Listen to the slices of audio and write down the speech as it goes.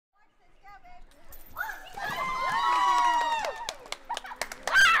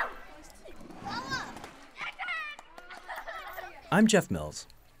I'm Jeff Mills.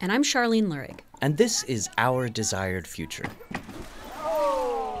 And I'm Charlene Lurig. And this is Our Desired Future.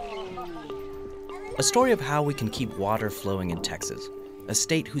 A story of how we can keep water flowing in Texas, a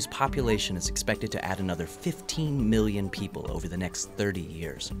state whose population is expected to add another 15 million people over the next 30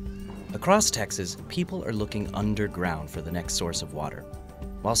 years. Across Texas, people are looking underground for the next source of water.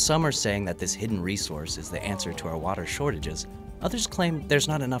 While some are saying that this hidden resource is the answer to our water shortages, others claim there's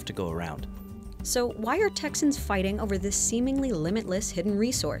not enough to go around. So why are Texans fighting over this seemingly limitless hidden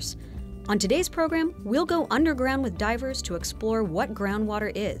resource? On today's program, we'll go underground with divers to explore what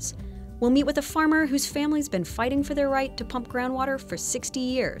groundwater is. We'll meet with a farmer whose family's been fighting for their right to pump groundwater for 60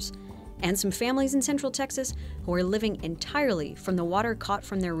 years, and some families in Central Texas who are living entirely from the water caught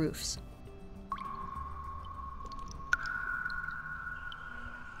from their roofs.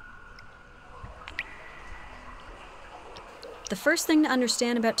 The first thing to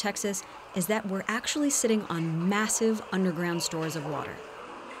understand about Texas is that we're actually sitting on massive underground stores of water.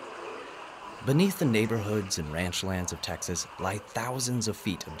 Beneath the neighborhoods and ranch lands of Texas lie thousands of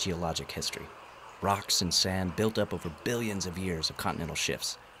feet of geologic history. Rocks and sand built up over billions of years of continental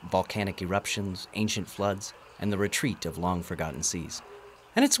shifts, volcanic eruptions, ancient floods, and the retreat of long-forgotten seas.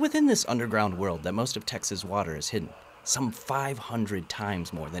 And it's within this underground world that most of Texas' water is hidden, some 500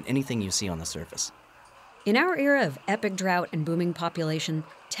 times more than anything you see on the surface. In our era of epic drought and booming population,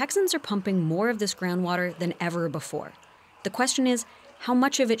 Texans are pumping more of this groundwater than ever before. The question is, how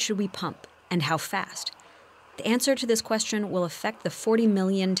much of it should we pump, and how fast? The answer to this question will affect the 40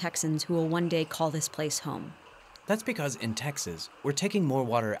 million Texans who will one day call this place home. That's because in Texas, we're taking more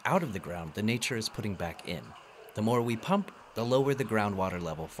water out of the ground than nature is putting back in. The more we pump, the lower the groundwater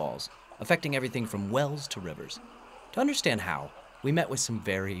level falls, affecting everything from wells to rivers. To understand how, we met with some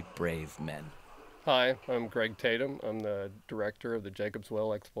very brave men. Hi, I'm Greg Tatum. I'm the director of the Jacobs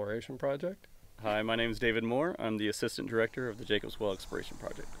Well Exploration Project. Hi, my name is David Moore. I'm the assistant director of the Jacobs Well Exploration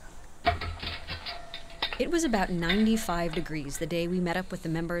Project. It was about 95 degrees the day we met up with the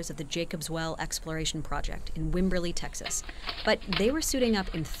members of the Jacobs Well Exploration Project in Wimberley, Texas. But they were suiting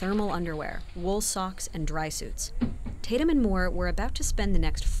up in thermal underwear, wool socks, and dry suits. Tatum and Moore were about to spend the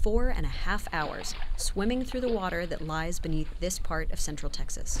next 4.5 hours swimming through the water that lies beneath this part of Central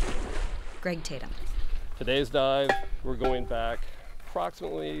Texas. Greg Tatum. Today's dive, we're going back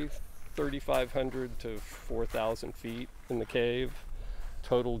approximately 3,500 to 4,000 feet in the cave.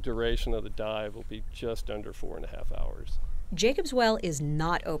 Total duration of the dive will be just under 4.5 hours. Jacobs Well is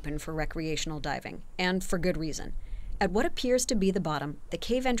not open for recreational diving, and for good reason. At what appears to be the bottom, the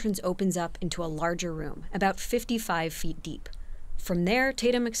cave entrance opens up into a larger room, about 55 feet deep. From there,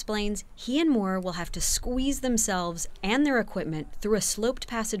 Tatum explains, he and Moore will have to squeeze themselves and their equipment through a sloped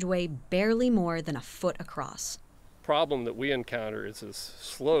passageway barely more than a foot across. The problem that we encounter is this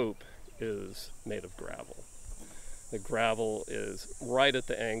slope is made of gravel. The gravel is right at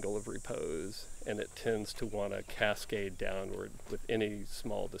the angle of repose, and it tends to want to cascade downward with any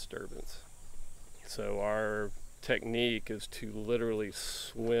small disturbance. So our technique is to literally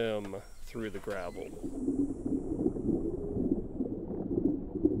swim through the gravel.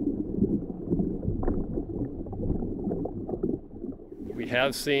 We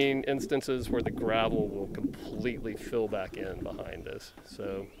have seen instances where the gravel will completely fill back in behind us.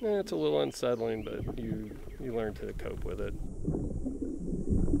 So it's a little unsettling, but you learn to cope with it.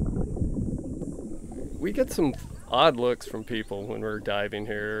 We get some odd looks from people when we're diving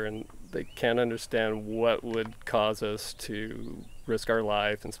here, and they can't understand what would cause us to risk our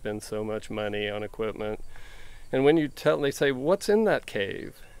life and spend so much money on equipment. And when you they say, "What's in that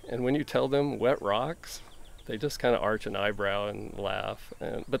cave?" And when you tell them wet rocks, they just kind of arch an eyebrow and laugh.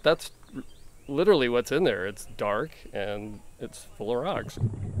 But that's literally what's in there. It's dark and it's full of rocks.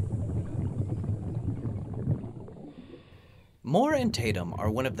 Moore and Tatum are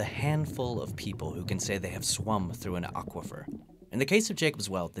one of the handful of people who can say they have swum through an aquifer. In the case of Jacobs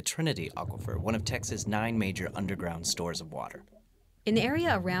Well, the Trinity Aquifer, one of Texas' 9 major underground stores of water. In the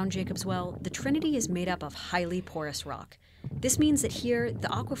area around Jacobs Well, the Trinity is made up of highly porous rock. This means that here, the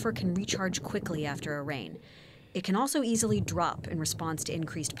aquifer can recharge quickly after a rain. It can also easily drop in response to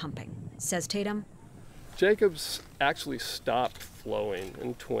increased pumping. Says Tatum, Jacobs actually stopped flowing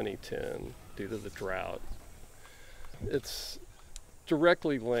in 2010 due to the drought. It's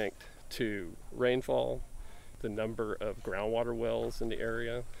directly linked to rainfall, the number of groundwater wells in the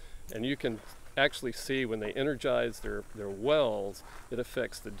area, and you can actually see when they energize their wells, it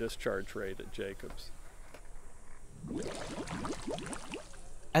affects the discharge rate at Jacobs.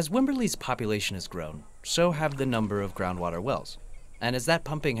 As Wimberley's population has grown, so have the number of groundwater wells. And as that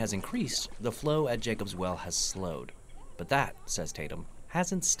pumping has increased, the flow at Jacobs Well has slowed. But that, says Tatum,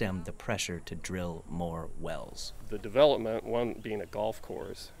 hasn't stemmed the pressure to drill more wells. The development, one being a golf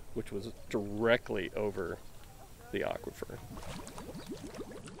course, which was directly over the aquifer.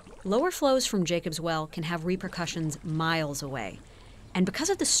 Lower flows from Jacob's Well can have repercussions miles away. And because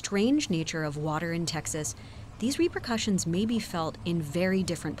of the strange nature of water in Texas, these repercussions may be felt in very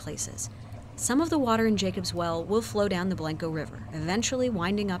different places. Some of the water in Jacob's Well will flow down the Blanco River, eventually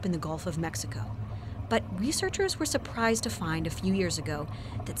winding up in the Gulf of Mexico. But researchers were surprised to find a few years ago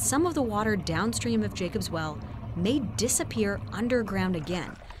that some of the water downstream of Jacob's Well may disappear underground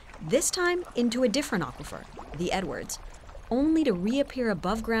again, this time into a different aquifer, the Edwards, only to reappear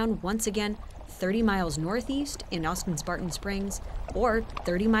above ground once again 30 miles northeast in Austin-Spartan Springs or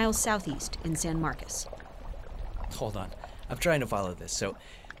 30 miles southeast in San Marcos. Hold on, I'm trying to follow this. So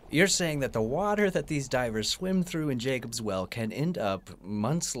you're saying that the water that these divers swim through in Jacob's Well can end up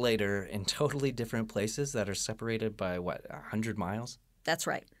months later in totally different places that are separated by, 100 miles? That's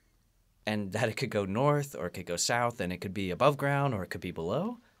right. And that it could go north or it could go south and it could be above ground or it could be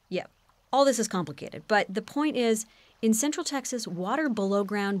below? Yeah, all this is complicated, but the point is, in Central Texas, water below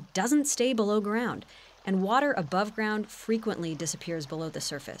ground doesn't stay below ground, and water above ground frequently disappears below the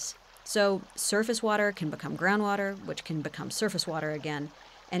surface. So surface water can become groundwater, which can become surface water again,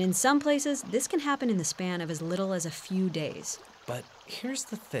 and in some places, this can happen in the span of as little as a few days. But here's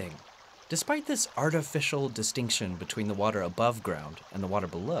the thing. Despite this artificial distinction between the water above ground and the water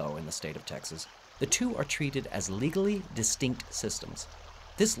below in the state of Texas, the two are treated as legally distinct systems.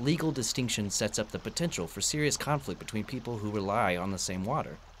 This legal distinction sets up the potential for serious conflict between people who rely on the same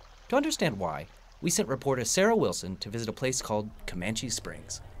water. To understand why, we sent reporter Sarah Wilson to visit a place called Comanche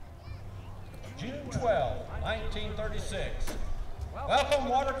Springs. June 12, 1936. Welcome,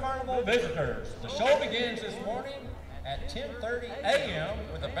 Water Carnival visitors. The show begins this morning at 10:30 a.m.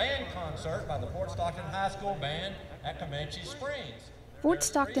 with a band concert by the Fort Stockton High School Band at Comanche Springs. Fort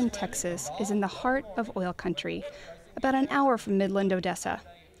Stockton, Texas is in the heart of oil country, about an hour from Midland, Odessa.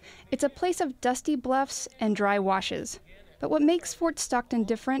 It's a place of dusty bluffs and dry washes, but what makes Fort Stockton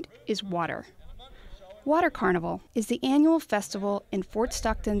different is water. Water Carnival is the annual festival in Fort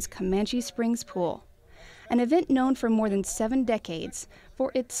Stockton's Comanche Springs Pool, an event known for more than 7 decades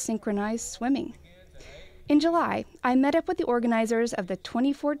for its synchronized swimming. In July, I met up with the organizers of the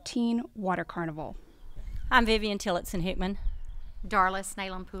 2014 Water Carnival. I'm Vivian Tillotson-Hickman. Darla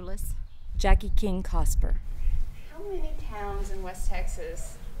Snalen-Poulos. Jackie King-Cosper. How many towns in West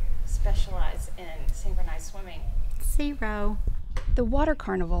Texas specialize in synchronized swimming? 0. The Water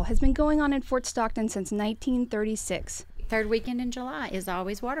Carnival has been going on in Fort Stockton since 1936. Third weekend in July is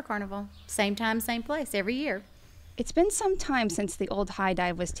always Water Carnival. Same time, same place, every year. It's been some time since the old high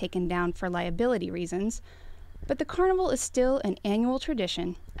dive was taken down for liability reasons, but the carnival is still an annual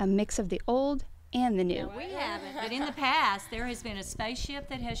tradition, a mix of the old and the new. No, we haven't, but in the past, there has been a spaceship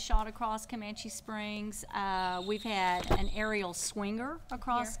that has shot across Comanche Springs. We've had an aerial swinger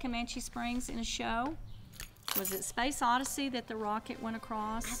across Comanche Springs in a show. Was it Space Odyssey that the rocket went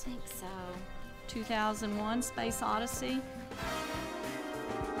across? I think so. 2001 Space Odyssey.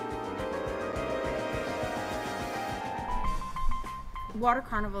 Water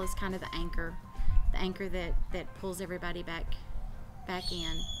Carnival is kind of the anchor that pulls everybody back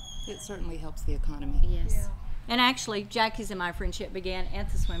in. It certainly helps the economy. Yes. Yeah. And actually, Jackie's and my friendship began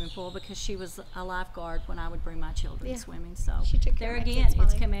at the swimming pool because she was a lifeguard when I would bring my children swimming. So she took there care of my again, kids'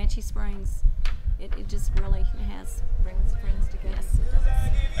 it's money. Comanche Springs. It just really has Brings friends together. Yes, it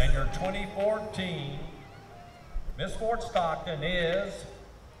does. And your 2014 Miss Fort Stockton is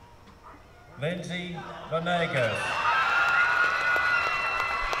Lindsay Venegas.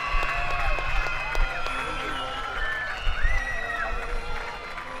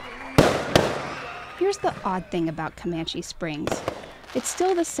 Here's the odd thing about Comanche Springs. It's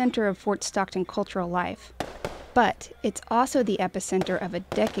still the center of Fort Stockton cultural life, but it's also the epicenter of a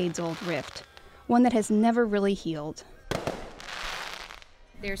decades-old rift, one that has never really healed.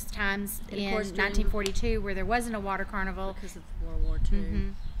 There's times And of in course, 1942 where there wasn't a water carnival. Because of World War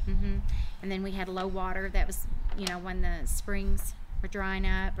II. And then we had low water. That was, when the springs were drying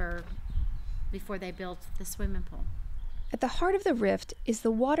up or before they built the swimming pool. At the heart of the rift is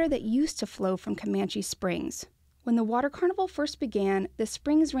the water that used to flow from Comanche Springs. When the Water Carnival first began, the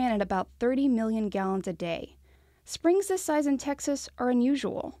springs ran at about 30 million gallons a day. Springs this size in Texas are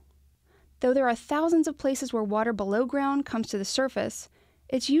unusual. Though there are thousands of places where water below ground comes to the surface,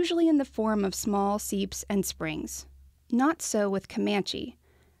 it's usually in the form of small seeps and springs. Not so with Comanche.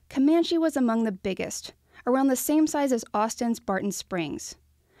 Comanche was among the biggest, around the same size as Austin's Barton Springs.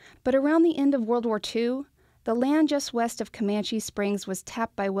 But around the end of World War II, the land just west of Comanche Springs was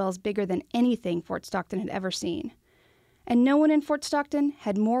tapped by wells bigger than anything Fort Stockton had ever seen. and no one in Fort Stockton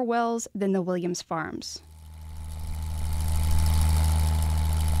had more wells than the Williams farms.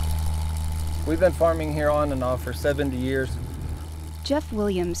 We've been farming here on and off for 70 years. Jeff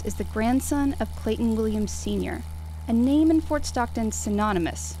Williams is the grandson of Clayton Williams Sr., a name in Fort Stockton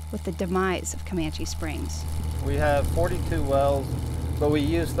synonymous with the demise of Comanche Springs. We have 42 wells, but we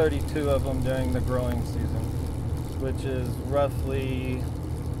use 32 of them during the growing season, which is roughly,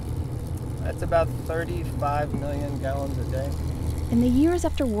 that's about 35 million gallons a day. In the years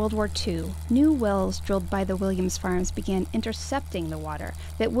after World War II, new wells drilled by the Williams farms began intercepting the water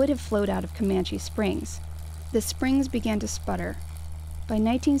that would have flowed out of Comanche Springs. The springs began to sputter. By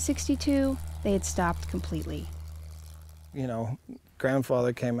 1962, they had stopped completely. You know,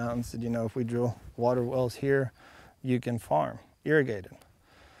 grandfather came out and said, you know, if we drill water wells here, you can farm, irrigated.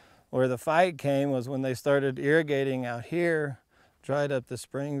 Where the fight came was when they started irrigating out here, dried up the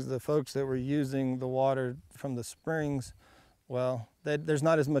springs. The folks that were using the water from the springs, well, there's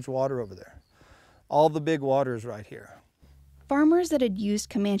not as much water over there. All the big water is right here. Farmers that had used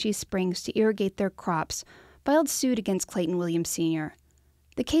Comanche Springs to irrigate their crops filed suit against Clayton Williams Sr.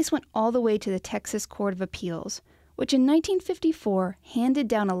 The case went all the way to the Texas Court of Appeals, which in 1954 handed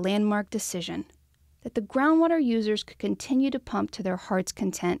down a landmark decision that the groundwater users could continue to pump to their heart's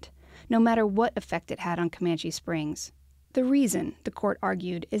content, no matter what effect it had on Comanche Springs. The reason, the court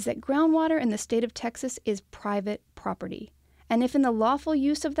argued, is that groundwater in the state of Texas is private property. And if in the lawful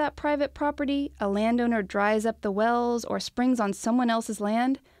use of that private property, a landowner dries up the wells or springs on someone else's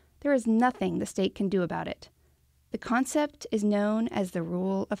land, there is nothing the state can do about it. The concept is known as the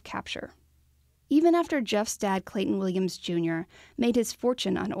rule of capture. Even after Jeff's dad, Clayton Williams Jr., made his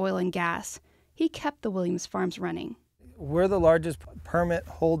fortune on oil and gas, he kept the Williams farms running. We're the largest permit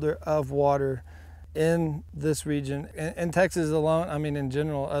holder of water in this region. In Texas alone, I mean in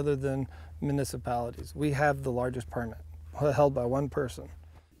general, other than municipalities, we have the largest permit held by one person.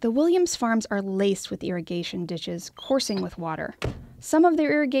 The Williams farms are laced with irrigation ditches coursing with water. Some of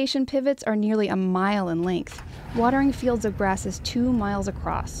their irrigation pivots are nearly a mile in length, watering fields of grasses 2 miles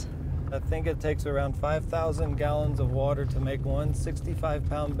across. I think it takes around 5,000 gallons of water to make one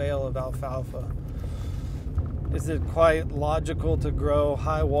 65-pound bale of alfalfa. Is it quite logical to grow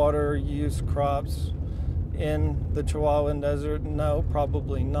high water use crops in the Chihuahuan Desert? No,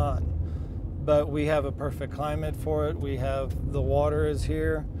 probably not. But we have a perfect climate for it. We have, the water is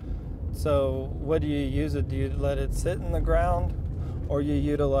here. So what do you use it? Do you let it sit in the ground, or you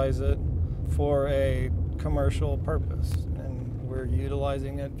utilize it for a commercial purpose? And we're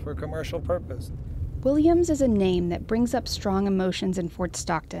utilizing it for commercial purpose. Williams is a name that brings up strong emotions in Fort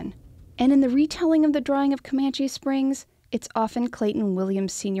Stockton. And in the retelling of the drawing of Comanche Springs, it's often Clayton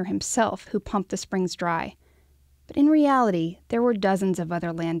Williams Sr. himself who pumped the springs dry. But in reality, there were dozens of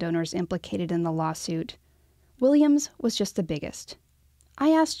other landowners implicated in the lawsuit. Williams was just the biggest.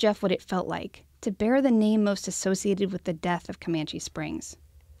 I asked Jeff what it felt like to bear the name most associated with the death of Comanche Springs.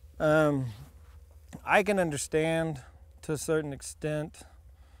 I can understand, to a certain extent,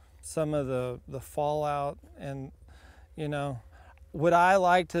 some of the fallout, and, you know, would I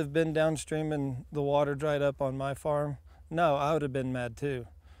like to have been downstream and the water dried up on my farm? No, I would have been mad too.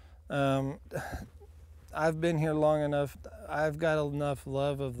 I've been here long enough. I've got enough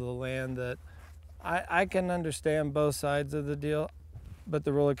love of the land that I can understand both sides of the deal, but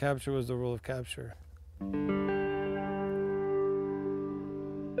the rule of capture was the rule of capture.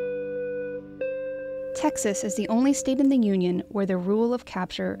 Texas is the only state in the Union where the rule of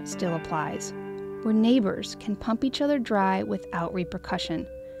capture still applies, where neighbors can pump each other dry without repercussion.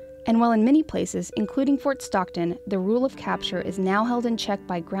 And while in many places, including Fort Stockton, the rule of capture is now held in check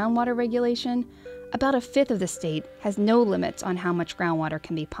by groundwater regulation, about a fifth of the state has no limits on how much groundwater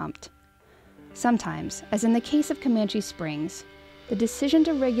can be pumped. Sometimes, as in the case of Comanche Springs, the decision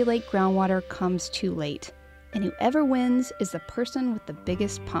to regulate groundwater comes too late, and whoever wins is the person with the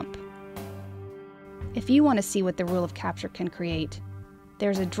biggest pump. If you want to see what the rule of capture can create,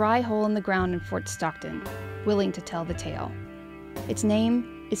 there's a dry hole in the ground in Fort Stockton, willing to tell the tale. Its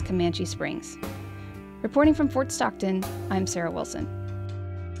name is Comanche Springs. Reporting from Fort Stockton, I'm Sarah Wilson.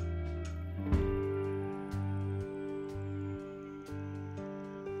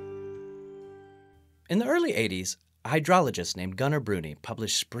 In the early 80s, a hydrologist named Gunnar Bruni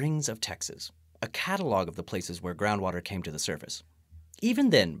published Springs of Texas, a catalog of the places where groundwater came to the surface. Even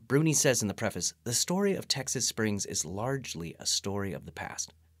then, Bruni says in the preface, the story of Texas Springs is largely a story of the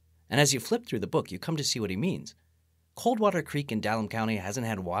past. And as you flip through the book, you come to see what he means. Coldwater Creek in Dallam County hasn't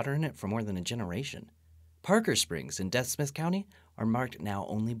had water in it for more than a generation. Parker Springs in Death Smith County are marked now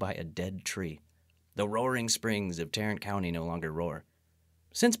only by a dead tree. The roaring springs of Tarrant County no longer roar.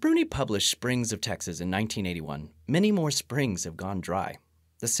 Since Bruni published Springs of Texas in 1981, many more springs have gone dry.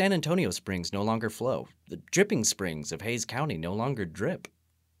 The San Antonio springs no longer flow. The dripping springs of Hays County no longer drip.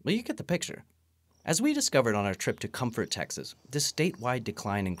 Well, you get the picture. As we discovered on our trip to Comfort, Texas, this statewide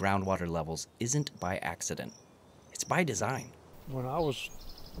decline in groundwater levels isn't by accident. It's by design. When I was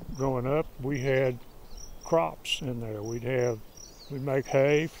growing up, we had crops in there. We'd make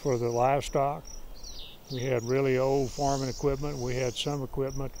hay for the livestock. We had really old farming equipment. We had some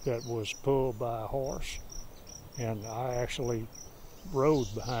equipment that was pulled by a horse, and I actually rode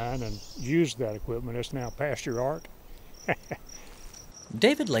behind and used that equipment. It's now pasture art.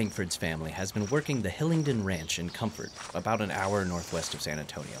 David Langford's family has been working the Hillingdon Ranch in Comfort, about an hour northwest of San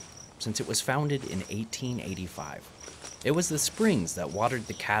Antonio, since it was founded in 1885. It was the springs that watered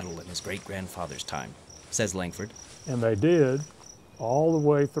the cattle in his great-grandfather's time, says Langford. And they did all the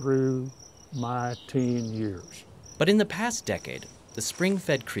way through my teen years. But in the past decade, the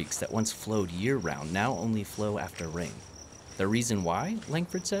spring-fed creeks that once flowed year-round now only flow after rain. The reason why,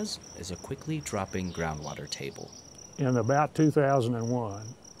 Langford says, is a quickly dropping groundwater table. In about 2001,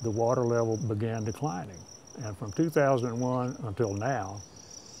 the water level began declining. And from 2001 until now,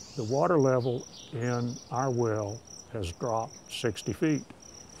 the water level in our well has dropped 60 feet.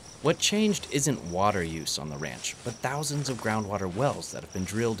 What changed isn't water use on the ranch, but thousands of groundwater wells that have been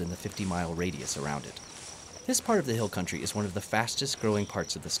drilled in the 50-mile radius around it. This part of the hill country is one of the fastest growing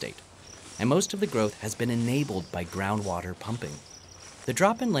parts of the state, and most of the growth has been enabled by groundwater pumping. The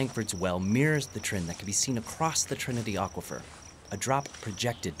drop in Langford's well mirrors the trend that can be seen across the Trinity Aquifer, a drop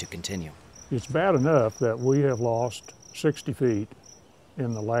projected to continue. It's bad enough that we have lost 60 feet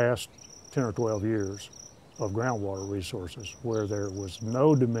in the last 10 or 12 years of groundwater resources, where there was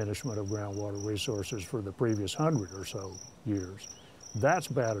no diminishment of groundwater resources for the previous 100 or so years. That's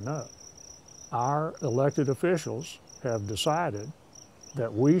bad enough. Our elected officials have decided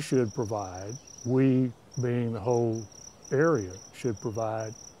that we should provide, we being the whole area, should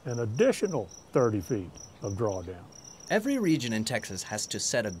provide an additional 30 feet of drawdown. Every region in Texas has to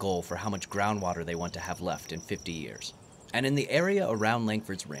set a goal for how much groundwater they want to have left in 50 years. And in the area around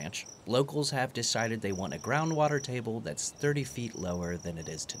Langford's ranch, locals have decided they want a groundwater table that's 30 feet lower than it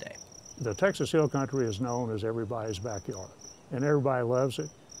is today. The Texas Hill Country is known as everybody's backyard, and everybody loves it,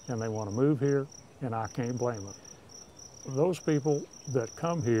 and they want to move here, and I can't blame them. Those people that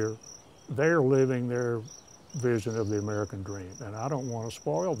come here, they're living their vision of the American dream, and I don't want to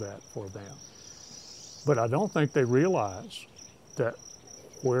spoil that for them. But I don't think they realize that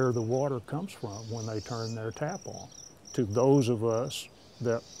where the water comes from when they turn their tap on. To those of us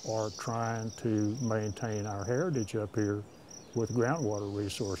that are trying to maintain our heritage up here with groundwater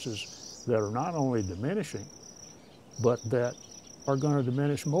resources that are not only diminishing, but that are going to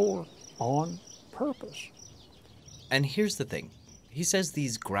diminish more on purpose. And here's the thing. He says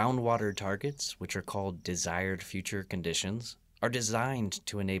these groundwater targets, which are called desired future conditions, are designed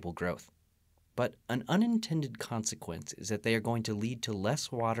to enable growth. But an unintended consequence is that they are going to lead to less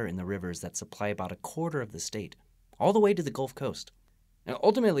water in the rivers that supply about a quarter of the state, all the way to the Gulf Coast. Now,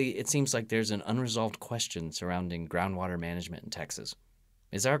 ultimately, it seems like there's an unresolved question surrounding groundwater management in Texas.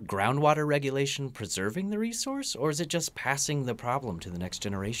 Is our groundwater regulation preserving the resource, or is it just passing the problem to the next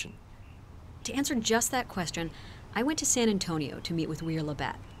generation? To answer just that question, I went to San Antonio to meet with Weir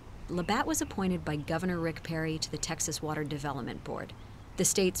Labatt. Labatt was appointed by Governor Rick Perry to the Texas Water Development Board, the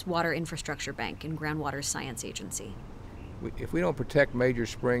state's water infrastructure bank and groundwater science agency. If we don't protect major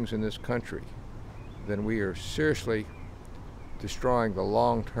springs in this country, then we are seriously destroying the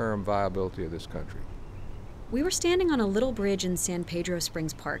long-term viability of this country. We were standing on a little bridge in San Pedro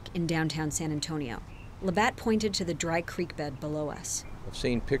Springs Park in downtown San Antonio. Labatt pointed to the dry creek bed below us. I've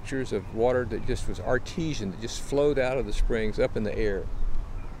seen pictures of water that just was artesian, that just flowed out of the springs up in the air.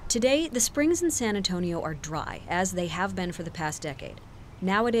 Today, the springs in San Antonio are dry, as they have been for the past decade.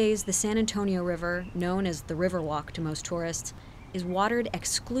 Nowadays, the San Antonio River, known as the Riverwalk to most tourists, is watered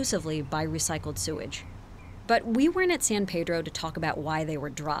exclusively by recycled sewage. But we weren't at San Pedro to talk about why they were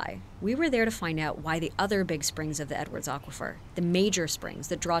dry. We were there to find out why the other big springs of the Edwards Aquifer, the major springs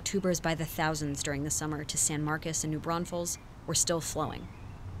that draw tubers by the thousands during the summer to San Marcos and New Braunfels, were still flowing.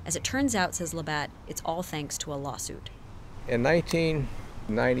 As it turns out, says Labatt, it's all thanks to a lawsuit. In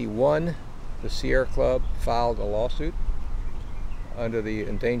 1991, the Sierra Club filed a lawsuit under the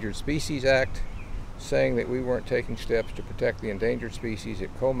Endangered Species Act, saying that we weren't taking steps to protect the endangered species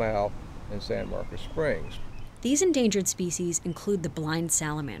at Comal and San Marcos Springs. These endangered species include the blind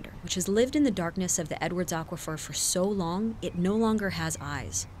salamander, which has lived in the darkness of the Edwards Aquifer for so long it no longer has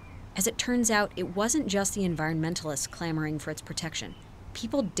eyes. As it turns out, it wasn't just the environmentalists clamoring for its protection.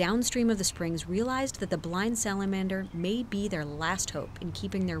 people downstream of the springs realized that the blind salamander may be their last hope in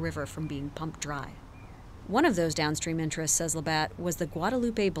keeping their river from being pumped dry. One of those downstream interests, says Labatt, was the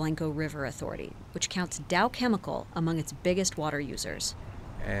Guadalupe Blanco River Authority, which counts Dow Chemical among its biggest water users.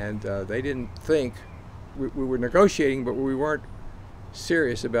 And they didn't think, we were negotiating, but we weren't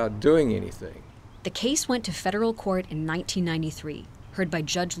serious about doing anything. The case went to federal court in 1993, heard by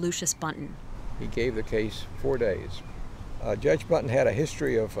Judge Lucius Bunton. He gave the case 4 days. Judge Bunton had a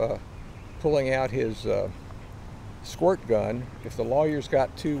history of pulling out his squirt gun if the lawyers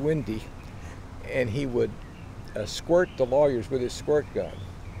got too windy, and he would squirt the lawyers with his squirt gun.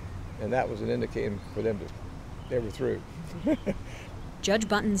 And that was an indicator for them to, they were through. Judge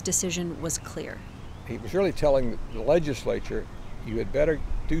Bunton's decision was clear. He was really telling the legislature, you had better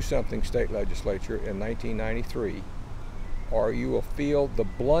do something, state legislature, in 1993, or you will feel the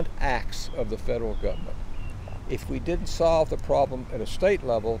blunt axe of the federal government. If we didn't solve the problem at a state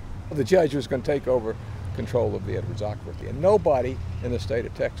level, the judge was going to take over control of the Edwards Aquifer. And nobody in the state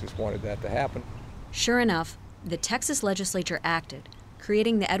of Texas wanted that to happen. Sure enough, the Texas legislature acted,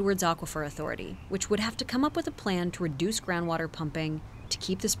 creating the Edwards Aquifer Authority, which would have to come up with a plan to reduce groundwater pumping, to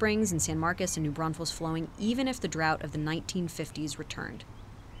keep the springs in San Marcos and New Braunfels flowing even if the drought of the 1950s returned.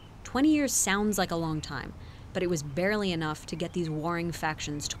 20 years sounds like a long time, but it was barely enough to get these warring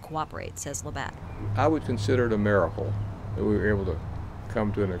factions to cooperate, says Labatt. I would consider it a miracle that we were able to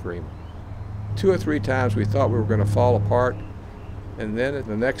come to an agreement. 2 or 3 times we thought we were going to fall apart, and then at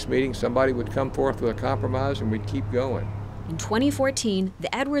the next meeting somebody would come forth with a compromise and we'd keep going. In 2014,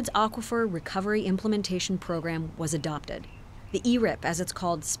 the Edwards Aquifer Recovery Implementation Program was adopted. The ERIP, as it's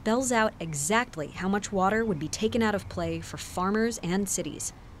called, spells out exactly how much water would be taken out of play for farmers and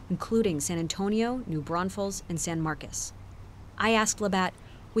cities, including San Antonio, New Braunfels, and San Marcos. I asked Labatt,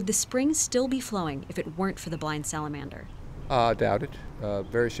 would the springs still be flowing if it weren't for the blind salamander? Doubt it.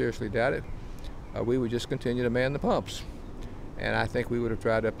 Very seriously doubt it. We would just continue to man the pumps. And I think we would have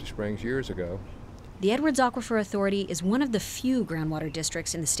dried up the springs years ago. The Edwards Aquifer Authority is one of the few groundwater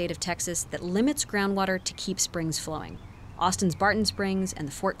districts in the state of Texas that limits groundwater to keep springs flowing. Austin's Barton Springs and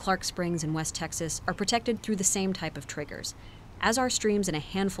the Fort Clark Springs in West Texas are protected through the same type of triggers, as are streams in a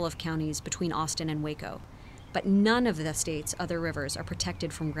handful of counties between Austin and Waco. But none of the state's other rivers are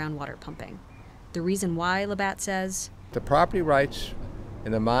protected from groundwater pumping. The reason why, Labatt says, the property rights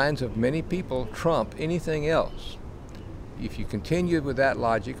in the minds of many people trump anything else. If you continue with that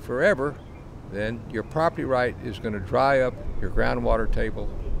logic forever, then your property right is going to dry up your groundwater table.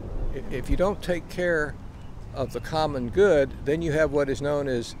 If you don't take care of the common good, then you have what is known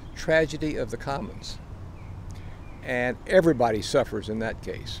as tragedy of the commons. And everybody suffers in that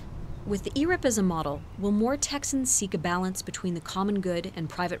case. With the ERIP as a model, will more Texans seek a balance between the common good and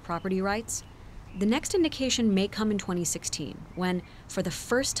private property rights? The next indication may come in 2016, when, for the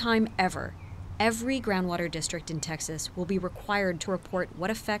first time ever, every groundwater district in Texas will be required to report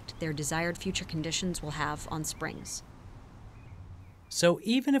what effect their desired future conditions will have on springs. So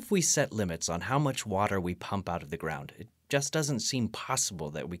even if we set limits on how much water we pump out of the ground, it just doesn't seem possible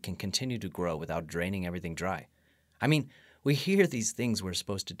that we can continue to grow without draining everything dry. I mean, we hear these things we're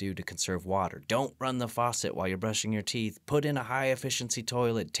supposed to do to conserve water. Don't run the faucet while you're brushing your teeth, put in a high-efficiency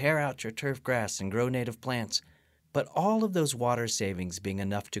toilet, tear out your turf grass, and grow native plants. But all of those water savings being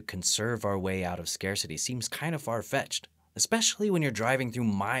enough to conserve our way out of scarcity seems kind of far-fetched, especially when you're driving through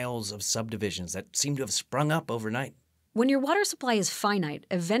miles of subdivisions that seem to have sprung up overnight. When your water supply is finite,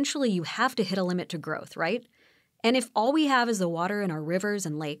 eventually you have to hit a limit to growth, right? And if all we have is the water in our rivers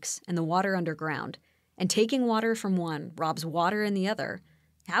and lakes and the water underground, and taking water from one robs water in the other,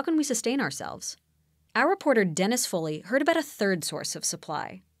 how can we sustain ourselves? Our reporter Dennis Foley heard about a third source of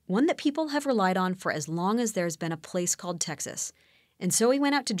supply, one that people have relied on for as long as there's been a place called Texas. And so he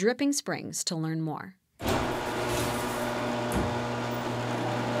went out to Dripping Springs to learn more.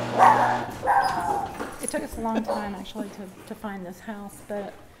 It took us a long time, actually, to find this house,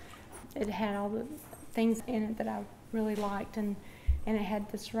 but it had all the things in it that I really liked, and it had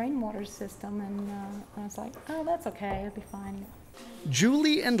this rainwater system, and I was like, oh, that's okay, it'll be fine.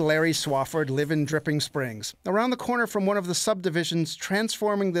 Julie and Larry Swafford live in Dripping Springs, around the corner from one of the subdivisions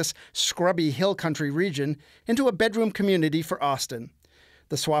transforming this scrubby hill country region into a bedroom community for Austin.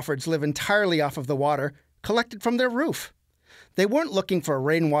 The Swaffords live entirely off of the water, collected from their roof. They weren't looking for a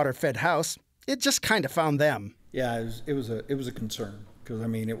rainwater-fed house. It just kind of found them. Yeah, it was a concern, because I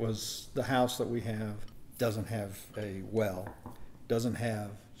mean, it was the house that we have doesn't have a well, doesn't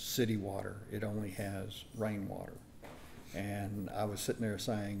have city water. It only has rainwater. And I was sitting there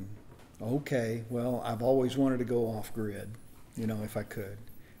saying, okay, well, I've always wanted to go off grid, if I could.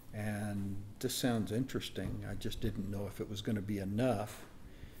 And this sounds interesting. I just didn't know if it was going to be enough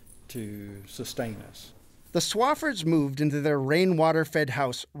to sustain us. The Swaffords moved into their rainwater-fed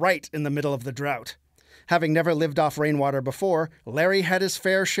house right in the middle of the drought. Having never lived off rainwater before, Larry had his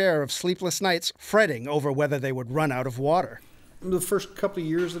fair share of sleepless nights fretting over whether they would run out of water. The first couple of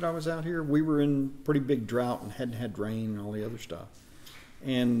years that I was out here, we were in pretty big drought and hadn't had rain and all the other stuff.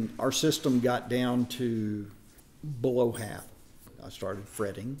 And our system got down to below half. I started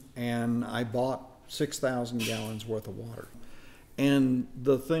fretting, and I bought 6,000 gallons worth of water. And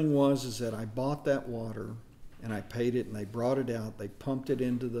the thing was is that I bought that water, and I paid it, and they brought it out. They pumped it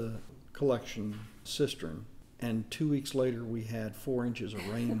into the collection cistern, and 2 weeks later we had 4 inches of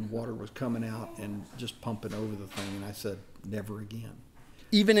rain, and water was coming out and just pumping over the thing. And I said, never again.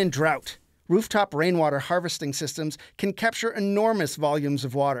 Even in drought, rooftop rainwater harvesting systems can capture enormous volumes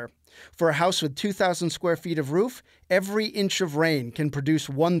of water. For a house with 2,000 square feet of roof, every inch of rain can produce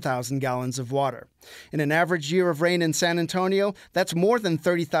 1,000 gallons of water. In an average year of rain in San Antonio, that's more than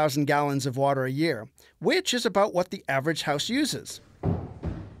 30,000 gallons of water a year, which is about what the average house uses.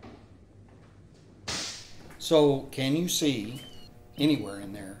 So can you see anywhere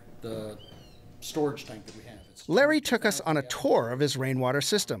in there the storage tank that we have? Larry took us on a tour of his rainwater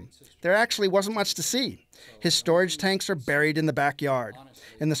system. There actually wasn't much to see. His storage tanks are buried in the backyard.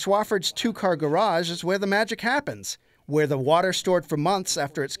 In the Swaffords' 2-car garage is where the magic happens, where the water stored for months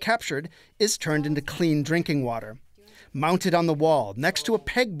after it's captured is turned into clean drinking water. Mounted on the wall, next to a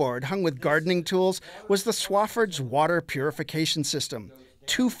pegboard hung with gardening tools, was the Swaffords' water purification system.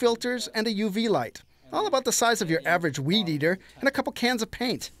 2 filters and a UV light, all about the size of your average weed eater, and a couple cans of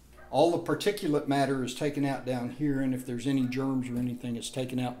paint. All the particulate matter is taken out down here, and if there's any germs or anything, it's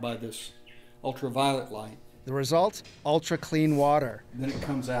taken out by this ultraviolet light. The result? Ultra-clean water. Then it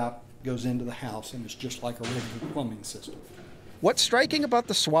comes out, goes into the house, and it's just like a regular plumbing system. What's striking about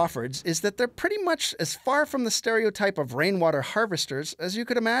the Swaffords is that they're pretty much as far from the stereotype of rainwater harvesters as you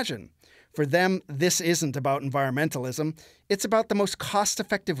could imagine. For them, this isn't about environmentalism. It's about the most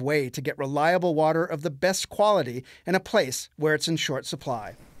cost-effective way to get reliable water of the best quality in a place where it's in short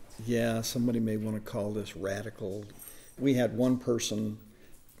supply. Yeah, somebody may want to call this radical. We had one person,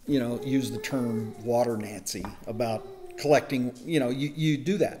 use the term water Nazi about collecting. You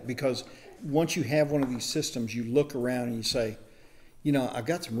do that because once you have one of these systems, you look around and you say, I've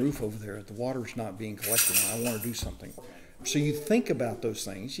got some roof over there. The water's not being collected, and I want to do something. So you think about those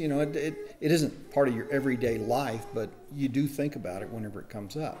things. It isn't part of your everyday life, but you do think about it whenever it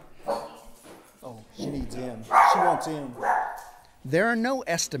comes up. Oh, she needs in. She wants in. There are no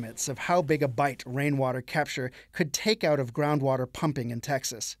estimates of how big a bite rainwater capture could take out of groundwater pumping in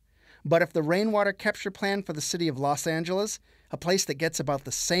Texas. But if the rainwater capture plan for the city of Los Angeles, a place that gets about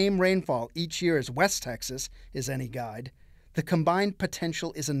the same rainfall each year as West Texas, is any guide, the combined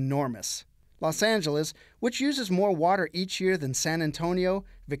potential is enormous. Los Angeles, which uses more water each year than San Antonio,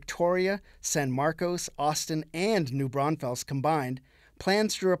 Victoria, San Marcos, Austin, and New Braunfels combined,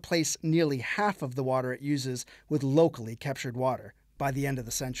 plans to replace nearly half of the water it uses with locally captured water by the end of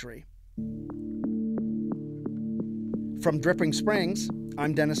the century. From Dripping Springs,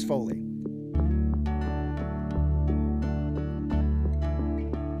 I'm Dennis Foley.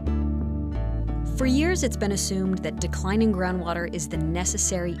 For years, it's been assumed that declining groundwater is the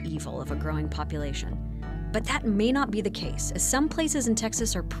necessary evil of a growing population. But that may not be the case, as some places in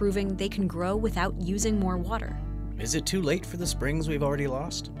Texas are proving they can grow without using more water. Is it too late for the springs we've already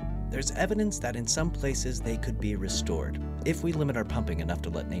lost? There's evidence that in some places they could be restored, if we limit our pumping enough to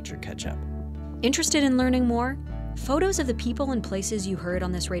let nature catch up. Interested in learning more? Photos of the people and places you heard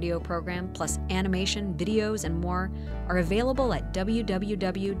on this radio program, plus animation, videos, and more, are available at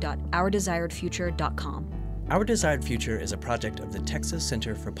www.OurDesiredFuture.com. Our Desired Future is a project of the Texas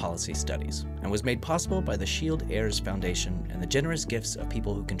Center for Policy Studies and was made possible by the Shield Heirs Foundation and the generous gifts of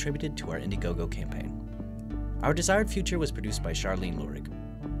people who contributed to our Indiegogo campaign. Our Desired Future was produced by Charlene Lurig.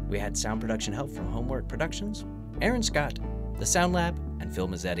 We had sound production help from Homework Productions, Aaron Scott, The Sound Lab, and Phil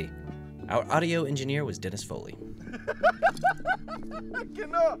Mazzetti. Our audio engineer was Dennis Foley.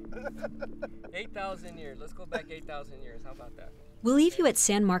 8,000 years. Let's go back 8,000 years. How about that? We'll leave you at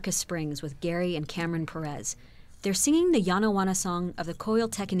San Marcos Springs with Gary and Cameron Perez. They're singing the Yanawana song of the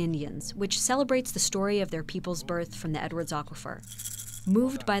Coyoltecan Indians, which celebrates the story of their people's birth from the Edwards Aquifer.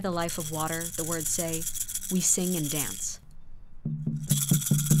 Moved by the life of water, the words say, we sing and dance.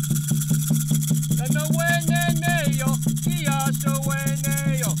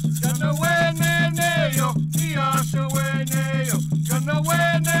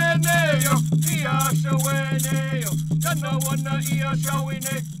 Showing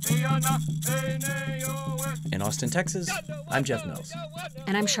In Austin, Texas, I'm Jeff Mills.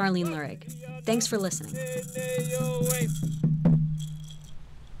 And I'm Charlene Lurig. Thanks for listening.